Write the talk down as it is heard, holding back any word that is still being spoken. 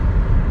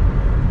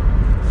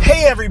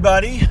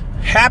everybody.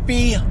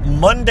 Happy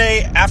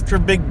Monday after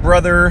Big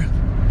Brother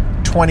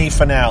 20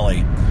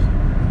 finale.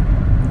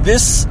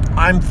 This,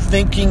 I'm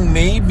thinking,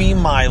 may be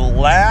my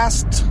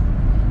last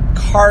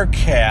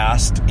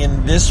CarCast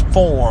in this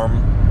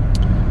form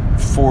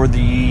for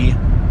the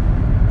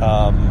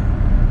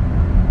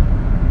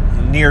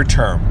near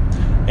term.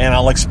 And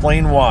I'll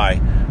explain why.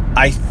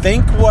 I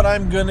think what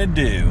I'm going to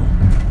do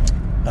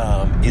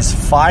is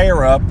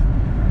fire up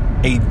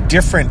a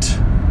different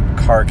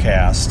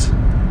CarCast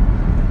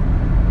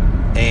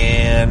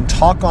and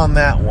talk on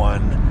that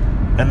one,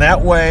 and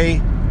that way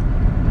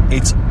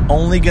it's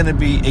only going to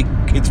be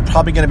it's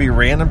probably going to be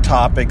random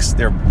topics.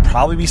 There'll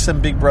probably be some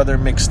Big Brother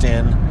mixed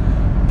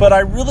in, but I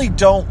really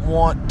don't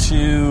want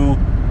to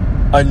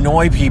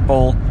annoy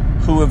people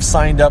who have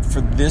signed up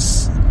for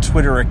this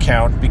Twitter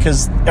account,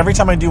 because every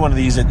time I do one of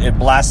these it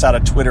blasts out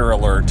a Twitter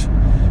alert,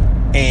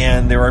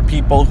 and there are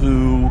people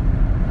who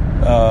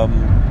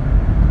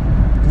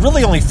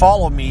really only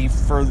follow me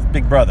for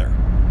Big Brother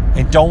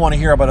and don't want to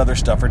hear about other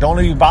stuff or don't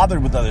want to be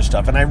bothered with other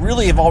stuff. And I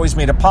really have always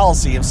made a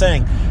policy of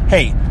saying,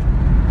 hey,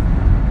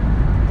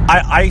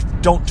 I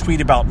don't tweet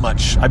about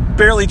much. I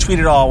barely tweet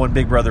at all when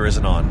Big Brother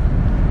isn't on.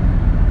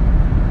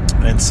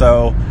 And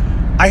so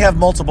I have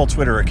multiple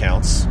Twitter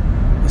accounts,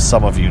 as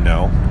some of you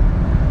know.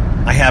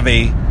 I have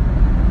a,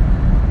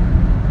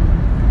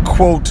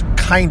 quote,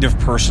 kind of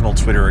personal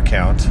Twitter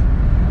account.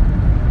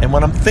 And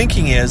what I'm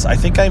thinking is, I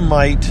think I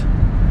might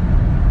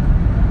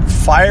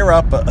fire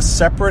up a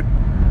separate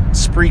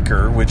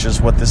Spreaker, which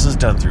is what this is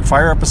done through.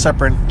 Fire up a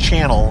separate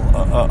channel,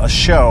 a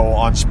show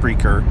on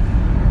Spreaker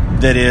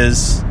that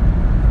is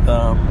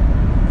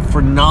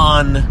for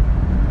non-Big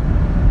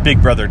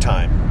Brother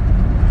time.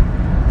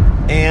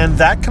 And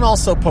that can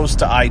also post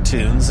to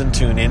iTunes and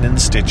TuneIn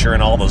and Stitcher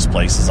and all those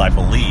places, I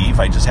believe.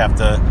 I just have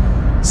to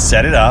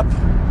set it up.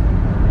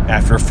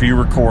 After a few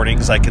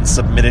recordings, I can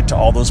submit it to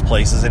all those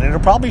places, and it'll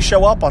probably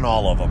show up on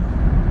all of them.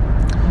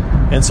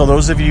 And so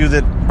those of you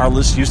that are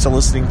used to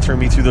listening through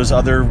me through those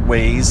other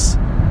ways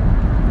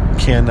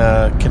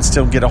can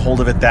still get a hold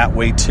of it that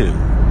way too.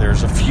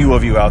 There's a few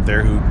of you out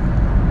there who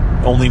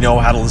only know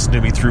how to listen to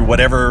me through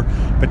whatever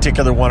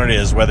particular one it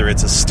is, whether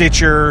it's a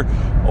Stitcher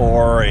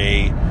or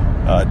a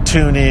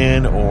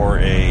TuneIn or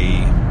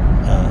a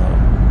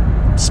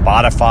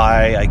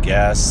Spotify, I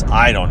guess.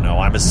 I don't know.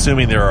 I'm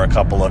assuming there are a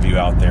couple of you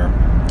out there.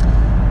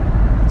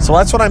 So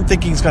that's what I'm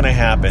thinking is going to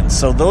happen.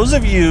 So those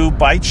of you,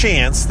 by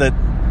chance, that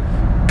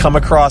come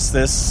across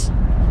this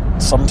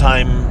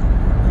sometime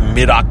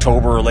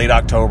mid-October or late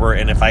October,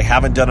 and if I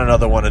haven't done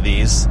another one of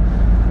these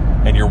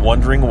and you're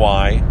wondering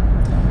why,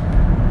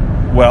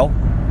 well,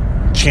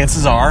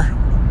 chances are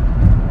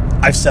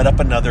I've set up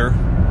another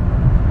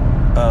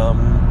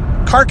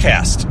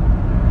CarCast.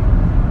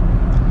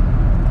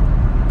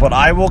 But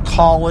I will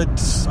call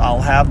it,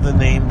 I'll have the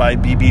name by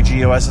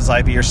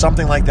BBGOSSIP or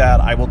something like that.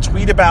 I will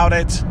tweet about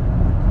it.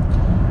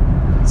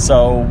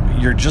 So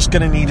you're just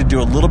going to need to do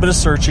a little bit of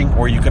searching,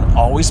 or you can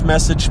always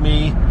message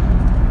me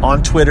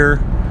on Twitter.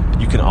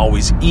 You can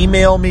always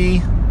email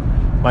me.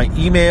 My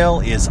email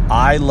is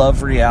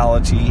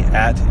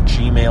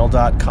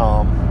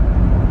ilovereality@gmail.com.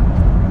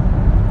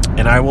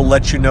 And I will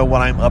let you know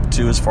what I'm up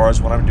to as far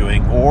as what I'm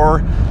doing.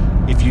 Or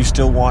if you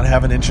still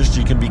have an interest,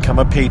 you can become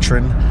a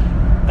patron.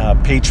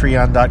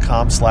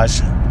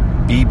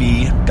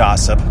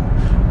 Patreon.com/bbgossip.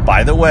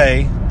 By the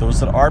way, those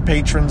that are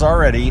patrons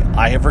already,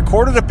 I have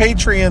recorded a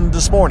Patreon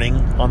this morning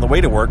on the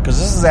way to work, because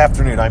this is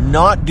afternoon. I'm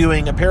not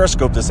doing a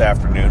Periscope this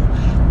afternoon.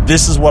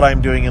 This is what I'm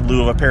doing in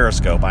lieu of a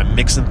Periscope. I'm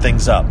mixing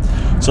things up.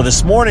 So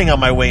this morning on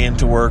my way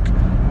into work,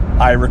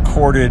 I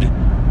recorded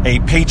a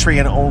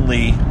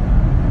Patreon-only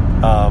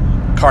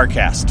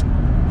CarCast.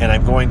 And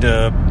I'm going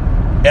to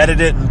edit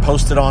it and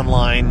post it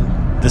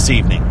online this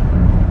evening.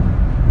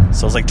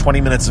 So it's like 20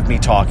 minutes of me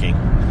talking.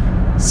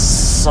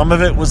 Some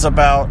of it was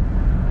about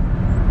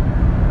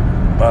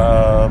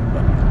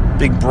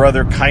Big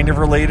Brother kind of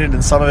related,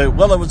 and some of it,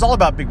 well, it was all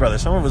about Big Brother.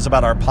 Some of it was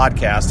about our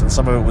podcast, and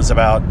some of it was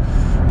about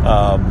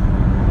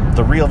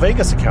the Real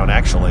Vegas account,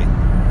 actually.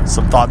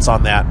 Some thoughts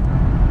on that,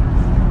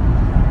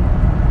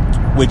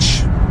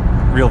 which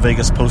Real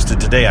Vegas posted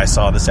today, I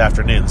saw this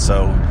afternoon.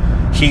 So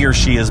he or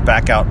she is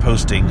back out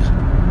posting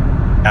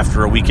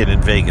after a weekend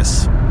in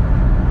Vegas.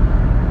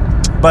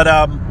 But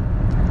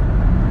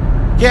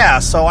yeah,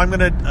 so I'm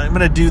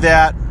gonna do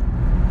that.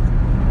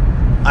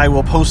 I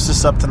will post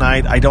this up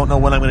tonight. I don't know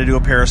when I'm going to do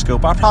a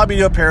Periscope. I'll probably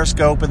do a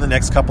Periscope in the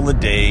next couple of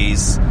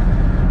days.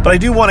 But I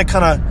do want to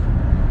kind of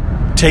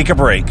take a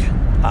break.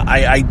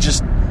 I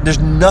just, there's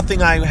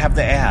nothing I have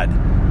to add.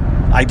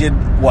 I did,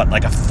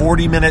 like a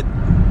 40-minute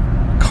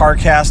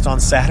CarCast on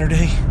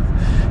Saturday?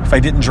 If I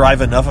didn't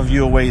drive enough of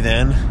you away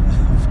then,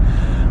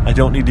 I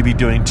don't need to be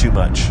doing too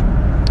much.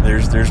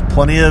 There's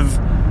plenty of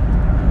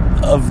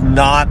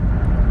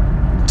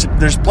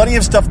there's plenty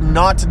of stuff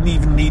not to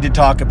even need to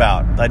talk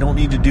about. I don't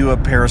need to do a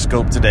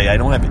Periscope today. I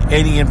don't have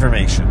any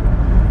information.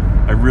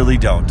 I really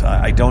don't.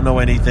 I don't know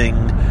anything.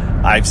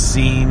 I've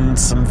seen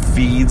some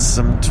feeds,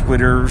 some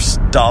Twitter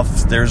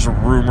stuff. There's a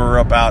rumor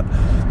about,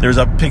 there's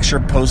a picture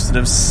posted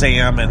of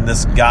Sam and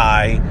this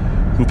guy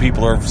who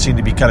people seem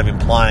to be kind of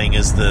implying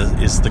is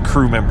the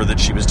crew member that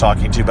she was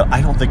talking to, but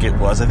I don't think it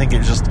was. I think it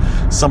was just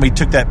somebody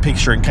took that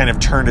picture and kind of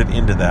turned it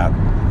into that.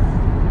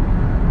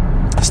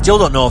 I still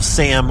don't know if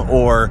Sam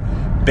or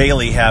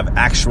Bailey have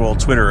actual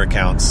Twitter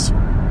accounts,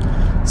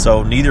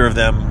 so neither of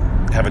them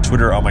have a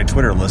Twitter on my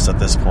Twitter list at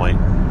this point.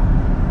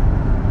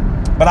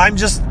 But I'm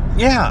just,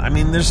 I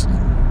mean, there's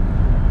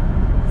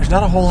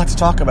not a whole lot to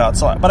talk about.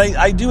 So, but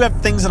I do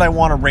have things that I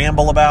want to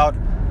ramble about.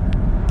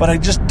 But I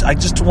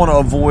just want to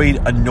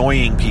avoid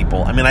annoying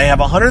people. I mean, I have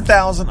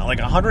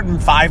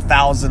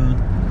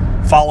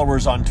 105,000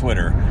 followers on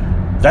Twitter.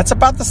 That's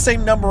about the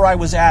same number I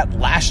was at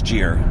last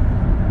year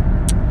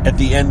at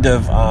the end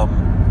of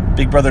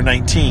Big Brother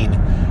 19.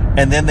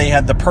 And then they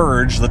had the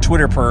purge, the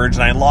Twitter purge,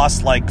 and I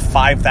lost like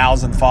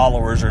 5,000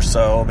 followers or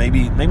so.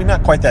 Maybe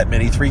not quite that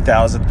many,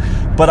 3,000.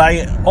 But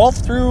all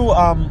through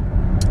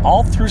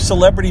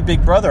Celebrity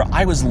Big Brother,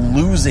 I was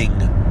losing.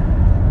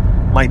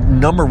 My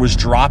number was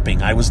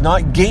dropping. I was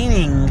not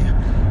gaining.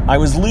 I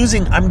was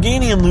losing. I'm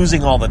gaining and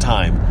losing all the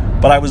time,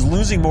 but I was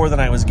losing more than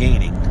I was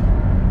gaining.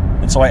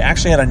 And so I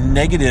actually had a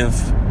negative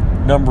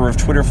number of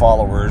Twitter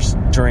followers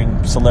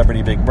during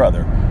Celebrity Big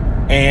Brother.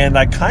 And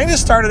I kind of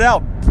started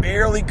out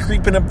barely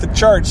creeping up the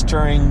charts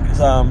during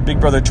Big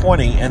Brother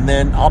 20. And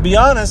then, I'll be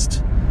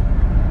honest,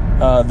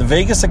 the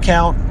Vegas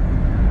account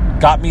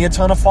got me a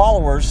ton of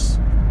followers.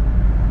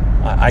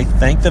 I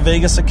thank the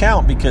Vegas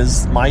account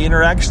because my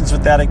interactions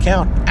with that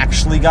account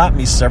actually got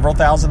me several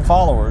thousand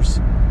followers.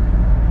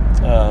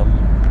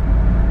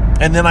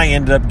 And then I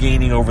ended up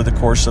gaining over the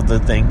course of the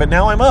thing. But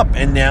now I'm up,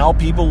 and now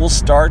people will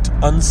start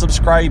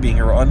unsubscribing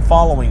or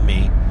unfollowing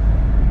me.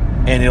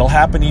 And it'll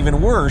happen even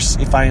worse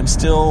if I am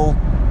still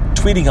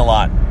tweeting a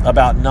lot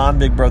about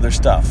non-Big Brother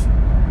stuff.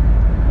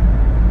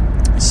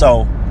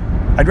 So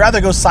I'd rather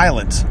go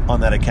silent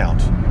on that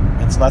account.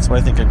 And so that's what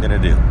I think I'm going to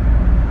do.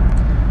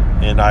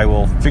 And I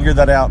will figure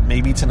that out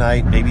maybe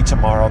tonight, maybe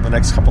tomorrow, the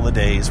next couple of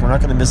days. We're not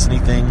going to miss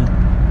anything,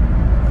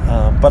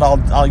 but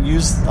I'll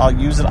use it.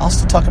 I'll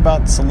still talk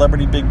about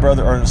Celebrity Big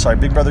Brother,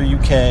 Big Brother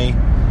UK,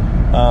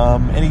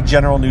 any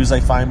general news I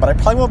find. But I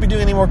probably won't be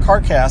doing any more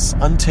CarCasts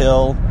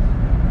until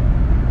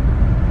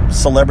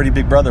Celebrity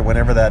Big Brother,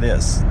 whenever that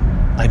is.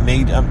 I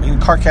made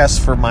CarCasts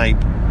for my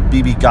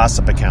BB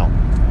Gossip account.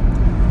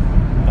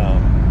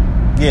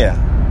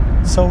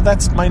 So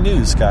that's my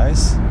news,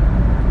 guys.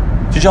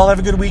 Did y'all have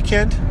a good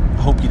weekend?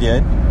 I hope you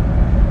did.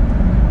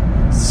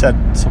 So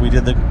we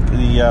did the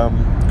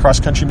cross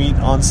country meet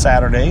on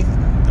Saturday.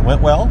 It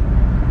went well.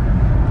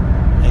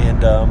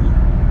 And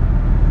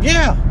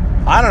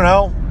I don't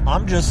know.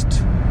 I'm just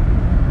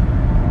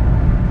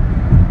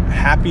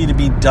happy to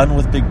be done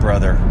with Big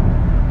Brother.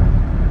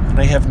 And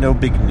I have no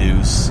big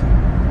news.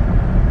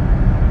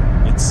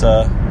 It's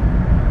oh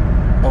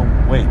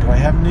wait, do I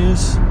have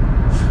news?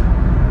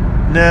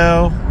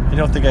 No. I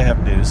don't think I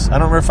have news. I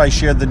don't remember if I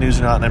shared the news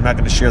or not, and I'm not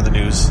going to share the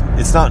news.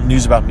 It's not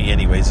news about me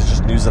anyways. It's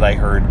just news that I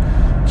heard.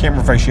 Can't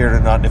remember if I shared it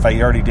or not, and if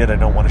I already did, I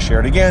don't want to share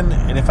it again,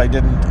 and if I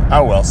didn't,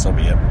 oh well, so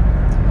be it.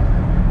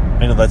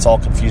 I know that's all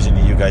confusing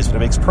to you guys, but it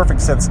makes perfect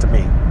sense to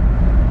me.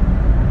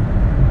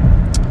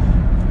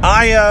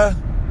 I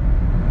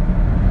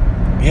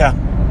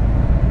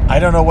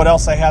don't know what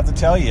else I have to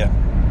tell you.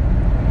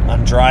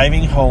 I'm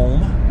driving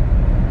home.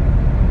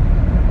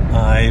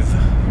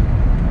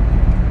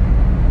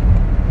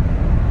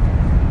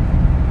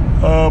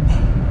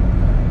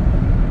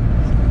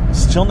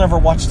 Still never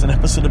watched an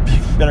episode of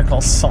Better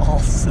Call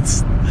Saul.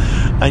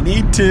 I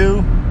need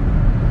to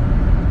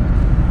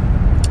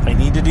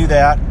do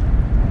that.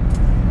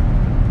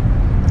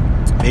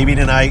 Maybe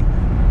tonight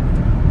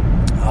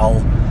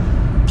I'll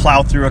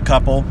plow through a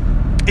couple.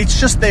 It's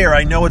just there.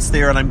 I know it's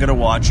there, and I'm going to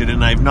watch it,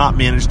 and I've not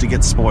managed to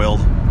get spoiled.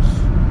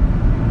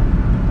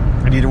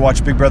 I need to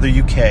watch Big Brother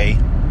UK.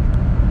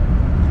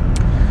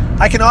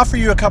 I can offer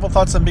you a couple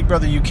thoughts on Big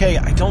Brother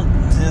UK.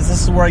 This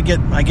is where I get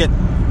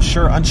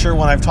unsure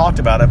when I've talked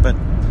about it, but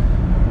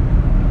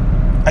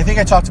I think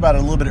I talked about it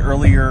a little bit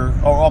earlier,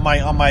 or on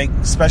my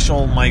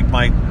special,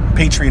 my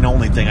Patreon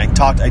only thing. I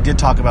did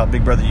talk about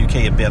Big Brother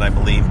UK a bit, I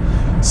believe.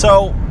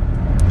 So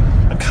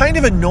I'm kind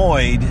of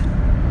annoyed.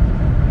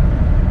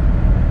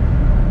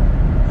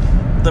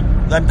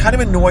 I'm kind of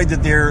annoyed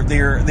that they're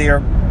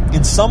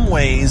in some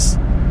ways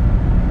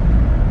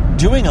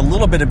doing a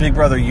little bit of Big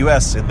Brother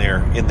US in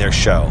their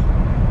show.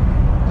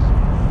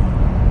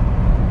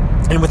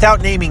 And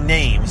without naming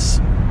names,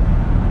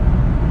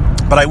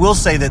 but I will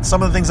say that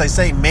some of the things I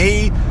say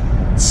may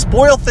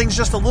spoil things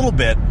just a little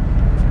bit.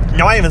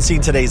 Now, I haven't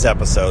seen today's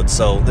episode,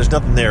 so there's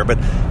nothing there. But,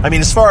 I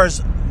mean, as far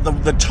as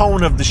the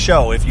tone of the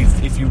show, if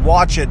you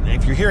watch it,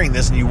 if you're hearing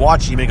this and you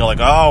watch it, you may go like,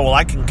 oh, well,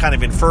 I can kind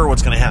of infer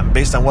what's going to happen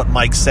based on what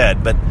Mike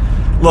said. But,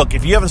 look,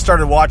 if you haven't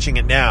started watching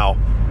it now,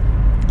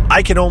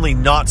 I can only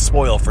not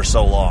spoil for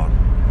so long.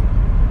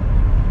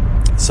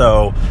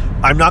 So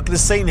I'm not going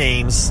to say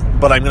names,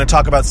 but I'm going to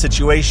talk about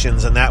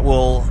situations, and that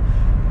will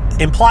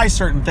imply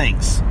certain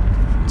things.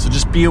 So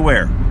just be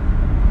aware.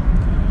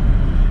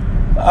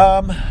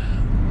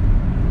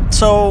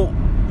 So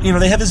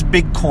they have this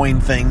big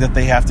coin thing that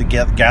they have to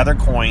gather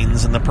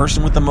coins, and the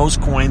person with the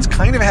most coins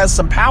kind of has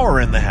some power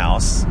in the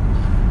house.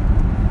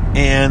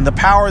 And the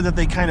power that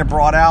they kind of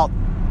brought out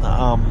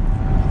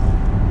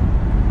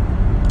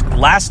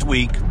last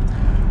week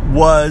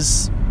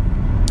was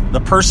the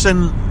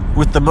person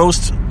with the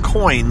most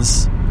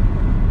coins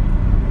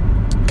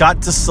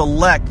got to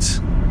select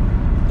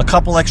a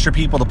couple extra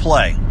people to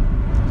play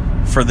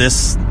for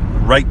this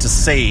right to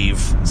save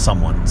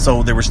someone.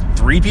 So there was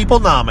 3 people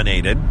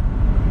nominated,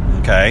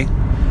 okay?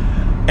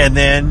 And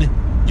then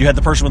you had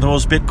the person with the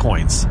most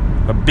bitcoins,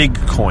 or big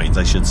coins,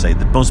 I should say,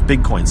 the most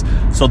big coins.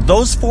 So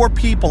those 4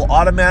 people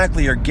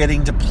automatically are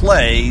getting to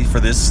play for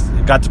this,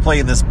 got to play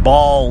in this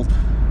ball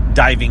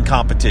diving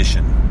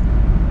competition.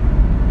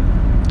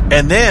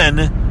 And then,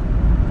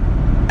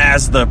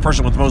 as the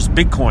person with the most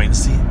big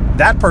coins,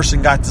 that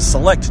person got to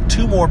select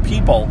 2 more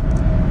people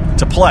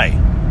to play.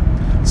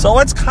 So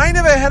it's kind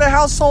of a head of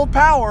household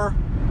power.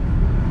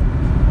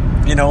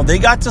 They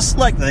got to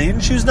select. They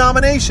didn't choose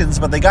nominations,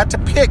 but they got to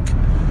pick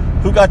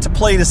who got to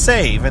play to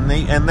save. And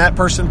that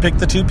person picked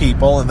the 2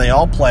 people, and they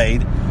all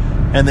played.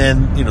 And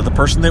then, the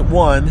person that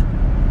won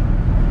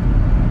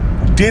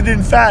did,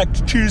 in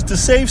fact, choose to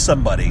save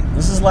somebody.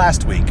 This is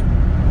last week.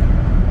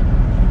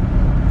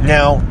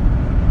 Now,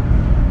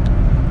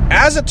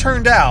 as it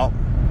turned out,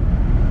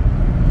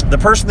 the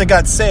person that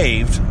got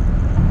saved,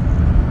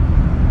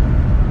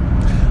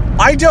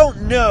 I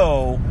don't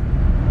know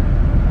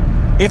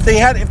if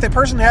the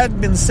person hadn't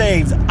been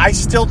saved, I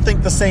still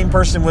think the same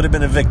person would have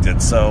been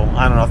evicted. So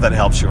I don't know if that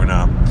helps you or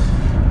not.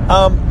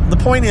 The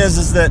point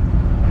is that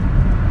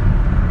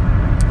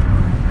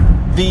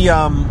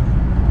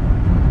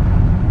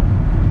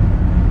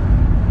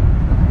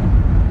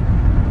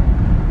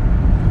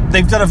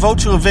they've done a vote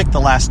to evict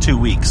the last 2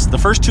 weeks. The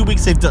first 2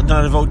 weeks they've done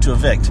a vote to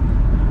evict.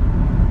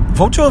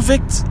 Vote to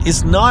evict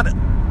is not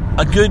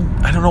a good...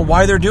 I don't know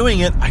why they're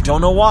doing it. I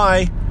don't know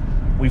why.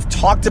 We've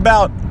talked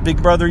about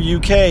Big Brother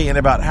UK and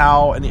about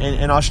how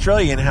in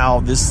Australia and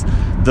how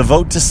the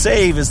vote to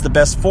save is the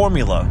best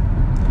formula.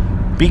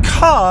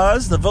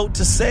 Because the vote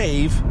to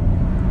save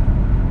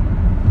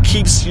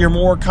keeps your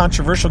more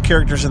controversial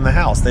characters in the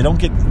house. They don't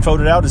get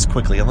voted out as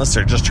quickly unless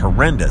they're just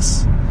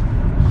horrendous.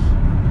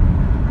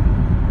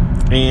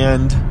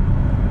 And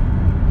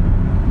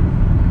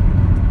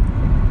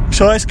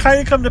so it's kind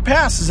of come to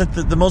pass is that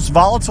the most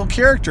volatile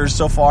characters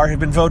so far have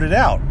been voted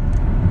out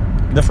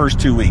the first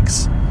 2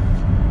 weeks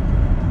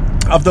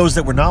of those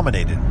that were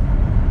nominated.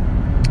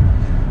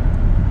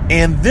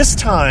 And this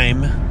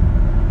time,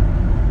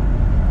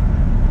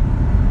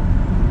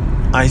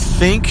 I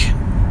think,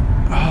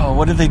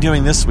 what are they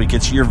doing this week?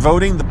 It's you're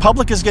voting, the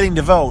public is getting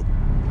to vote.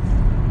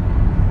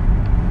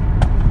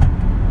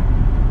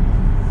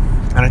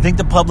 And I think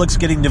the public's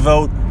getting to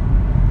vote.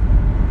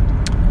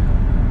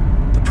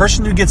 The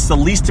person who gets the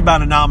least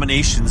amount of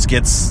nominations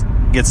gets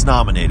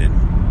nominated.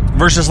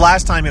 Versus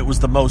last time it was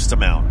the most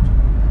amount.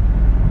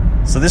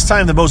 So this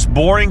time the most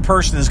boring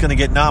person is going to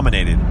get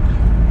nominated.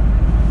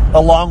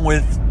 Along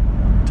with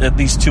at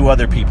least 2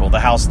 other people, the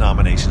House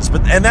nominations.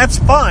 And that's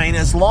fine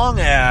as long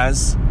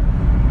as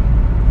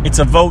it's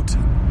a vote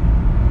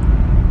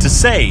to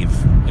save.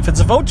 If it's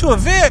a vote to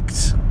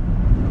evict,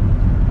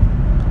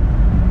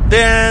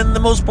 then the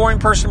most boring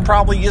person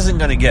probably isn't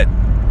going to get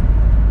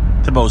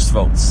the most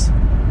votes.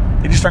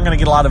 They just aren't going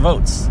to get a lot of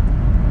votes.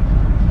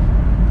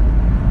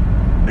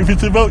 If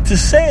it's a vote to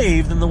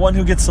save, then the one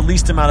who gets the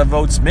least amount of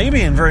votes may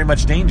be in very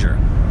much danger.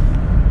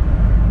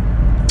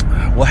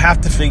 We'll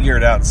have to figure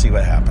it out and see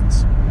what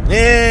happens.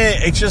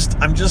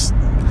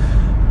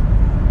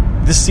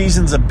 This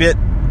season's a bit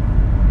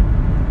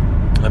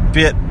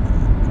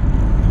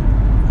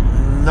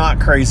not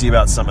crazy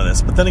about some of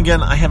this. But then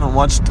again, I haven't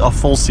watched a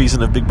full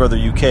season of Big Brother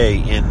UK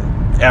in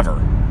ever,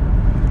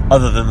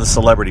 other than the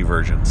celebrity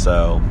version.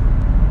 So,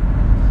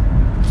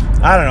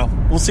 I don't know.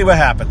 We'll see what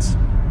happens.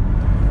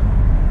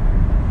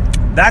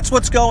 That's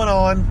what's going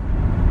on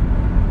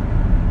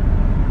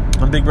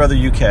Big Brother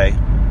UK.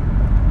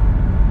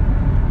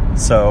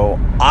 So,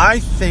 I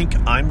think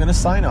I'm going to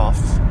sign off.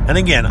 And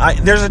again,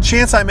 there's a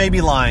chance I may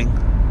be lying.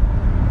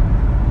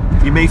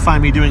 You may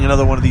find me doing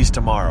another one of these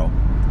tomorrow.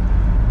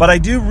 But I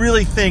do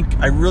really think,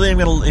 I really am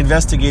going to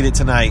investigate it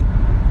tonight.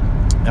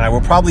 And I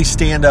will probably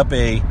stand up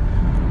a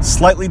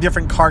slightly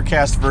different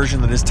CarCast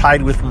version that is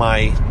tied with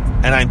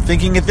and I'm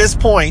thinking at this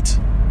point,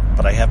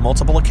 but I have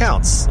multiple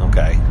accounts,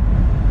 okay?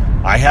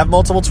 I have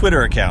multiple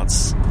Twitter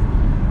accounts.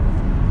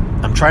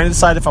 I'm trying to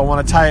decide if I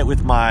want to tie it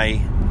with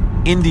my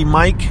Indie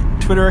Mike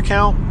Twitter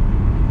account,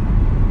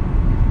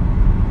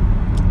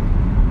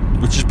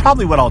 which is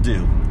probably what I'll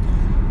do.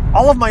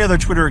 All of my other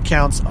Twitter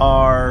accounts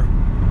are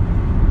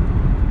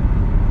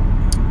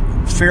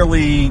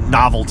fairly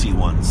novelty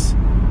ones.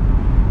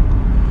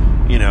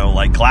 You know,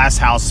 like Glass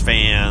House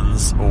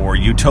fans or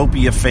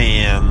Utopia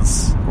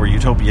fans or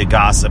Utopia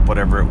Gossip,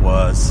 whatever it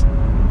was.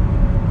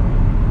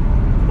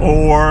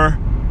 Or,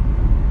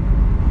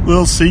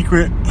 little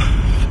secret,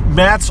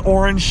 Matt's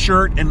orange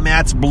shirt and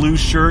Matt's blue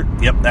shirt.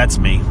 Yep, that's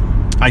me.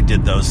 I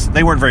did those.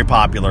 They weren't very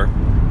popular.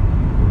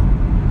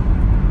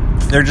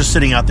 They're just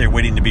sitting out there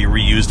waiting to be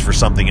reused for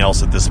something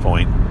else at this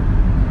point.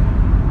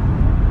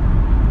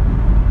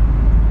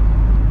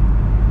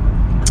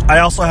 I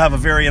also have a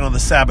variant on the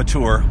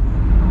Saboteur.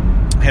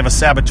 I have a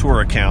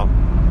Saboteur account.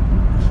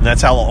 And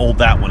that's how old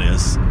that one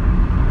is.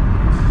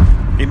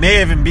 It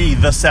may even be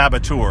the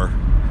Saboteur.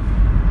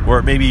 Or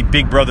it may be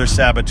Big Brother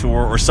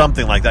Saboteur or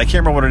something like that. I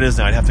can't remember what it is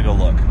now. I'd have to go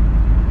look.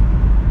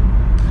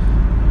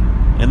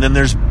 And then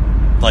there's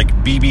like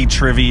BB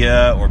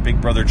Trivia or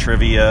Big Brother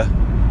Trivia.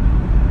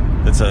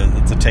 It's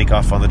a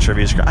takeoff on the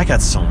trivia screen. I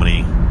got so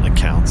many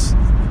accounts.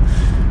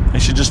 I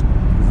should just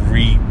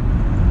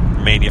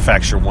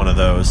remanufacture one of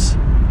those.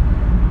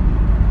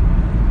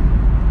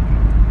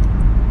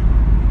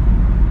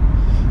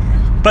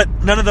 But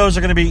none of those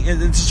are going to be...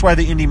 It's just why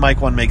the Indie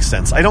Mike one makes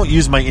sense. I don't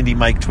use my Indie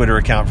Mike Twitter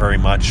account very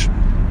much.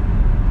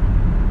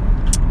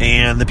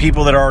 And the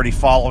people that are already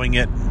following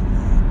it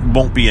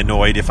won't be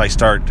annoyed if I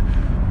start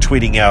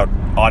tweeting out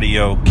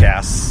audio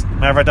casts.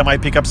 Matter of fact, I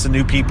might pick up some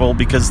new people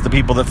because the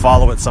people that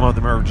follow it, some of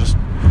them are just...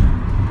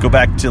 Go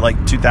back to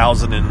like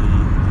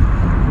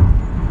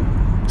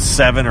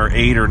 2007 or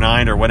 8 or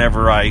 9 or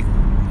whenever I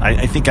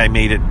think I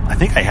made it... I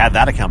think I had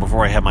that account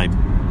before I had my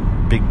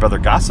Big Brother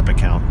Gossip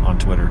account on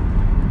Twitter.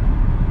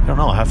 I don't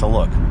know. I'll have to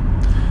look.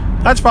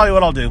 That's probably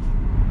what I'll do.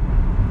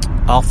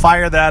 I'll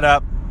fire that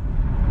up,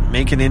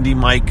 make an Indie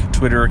Mike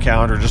Twitter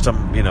account, or just a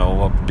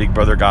Big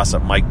Brother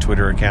Gossip Mike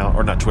Twitter account,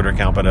 or not Twitter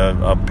account, but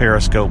a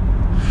Periscope,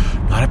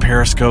 not a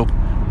Periscope,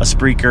 a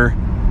Spreaker,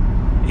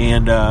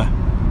 and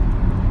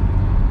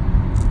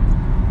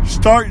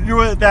start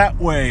doing it that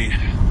way.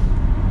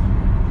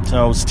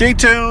 So stay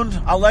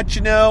tuned. I'll let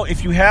you know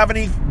if you have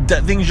any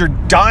things you're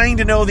dying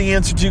to know the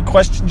answer to,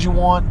 questions you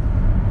want.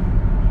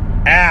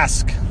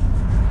 Ask.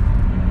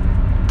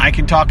 I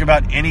can talk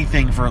about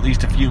anything for at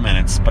least a few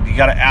minutes, but you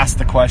got to ask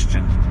the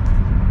question.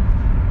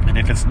 And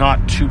if it's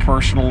not too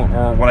personal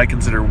or what I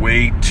consider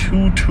way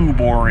too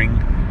boring,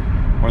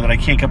 or that I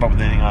can't come up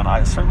with anything on,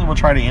 I certainly will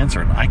try to answer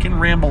it. I can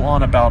ramble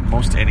on about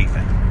most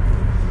anything.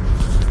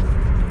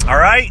 All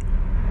right?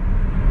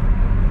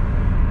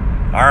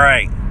 All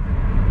right.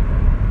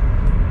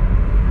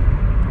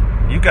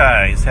 You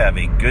guys have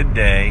a good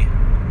day.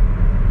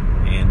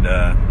 And,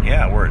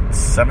 we're at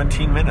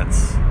 17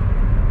 minutes.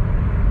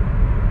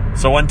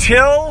 So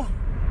until,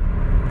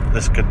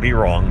 this could be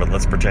wrong, but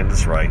let's pretend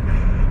it's right.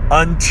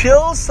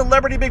 Until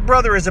Celebrity Big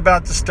Brother is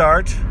about to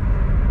start,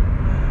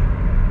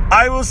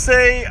 I will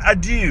say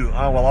adieu.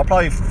 I'll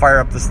probably fire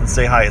up this and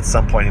say hi at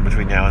some point in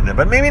between now and then,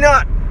 but maybe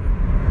not.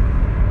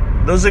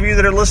 Those of you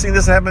that are listening to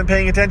this and haven't been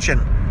paying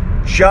attention,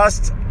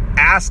 just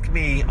ask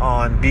me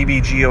on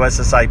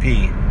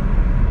BBGOSSIP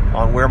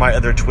on where my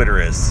other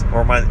Twitter is,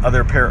 or my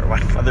other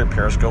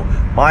Periscope,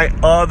 my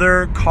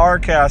other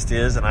CarCast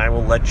is, and I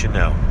will let you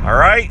know. All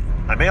right?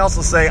 I may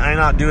also say I'm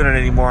not doing it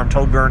anymore. I'm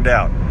totally burned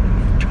out.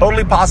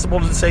 Totally possible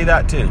to say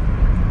that too.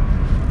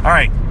 All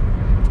right.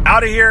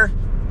 Out of here.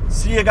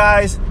 See you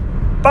guys.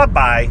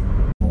 Bye-bye.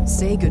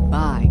 Say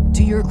goodbye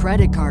to your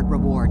credit card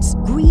rewards.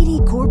 Greedy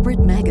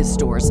corporate mega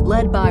stores,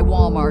 led by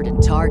Walmart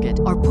and Target,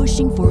 are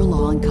pushing for a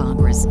law in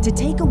Congress to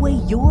take away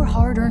your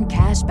hard-earned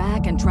cash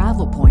back and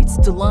travel points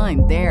to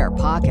line their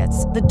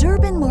pockets. The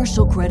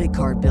Durbin-Marshall credit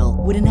card bill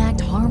would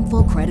enact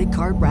harmful credit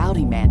card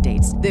routing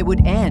mandates that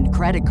would end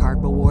credit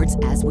card rewards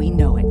as we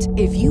know it.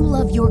 If you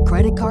love your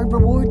credit card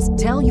rewards,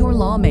 tell your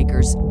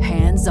lawmakers,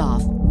 hands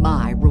off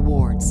my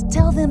rewards.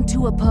 Tell them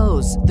to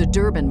oppose the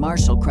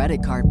Durbin-Marshall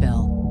credit card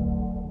bill.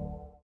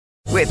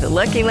 With the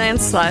Lucky Land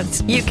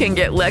Slots, you can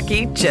get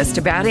lucky just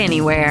about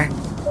anywhere.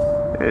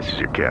 This is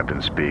your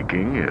captain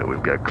speaking.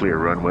 We've got clear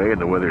runway and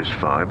the weather's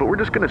fine, but we're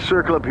just going to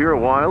circle up here a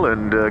while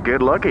and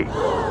get lucky.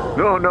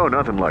 No,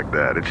 nothing like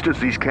that. It's just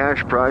these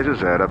cash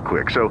prizes add up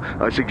quick. So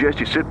I suggest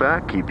you sit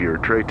back, keep your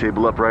tray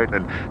table upright,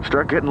 and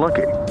start getting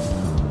lucky.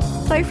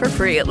 Play for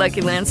free at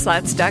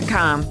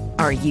LuckyLandSlots.com.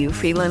 Are you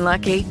feeling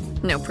lucky?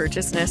 No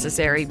purchase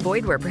necessary.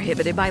 Void where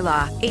prohibited by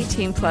law.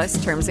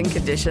 18+ terms and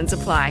conditions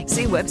apply.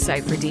 See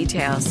website for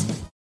details.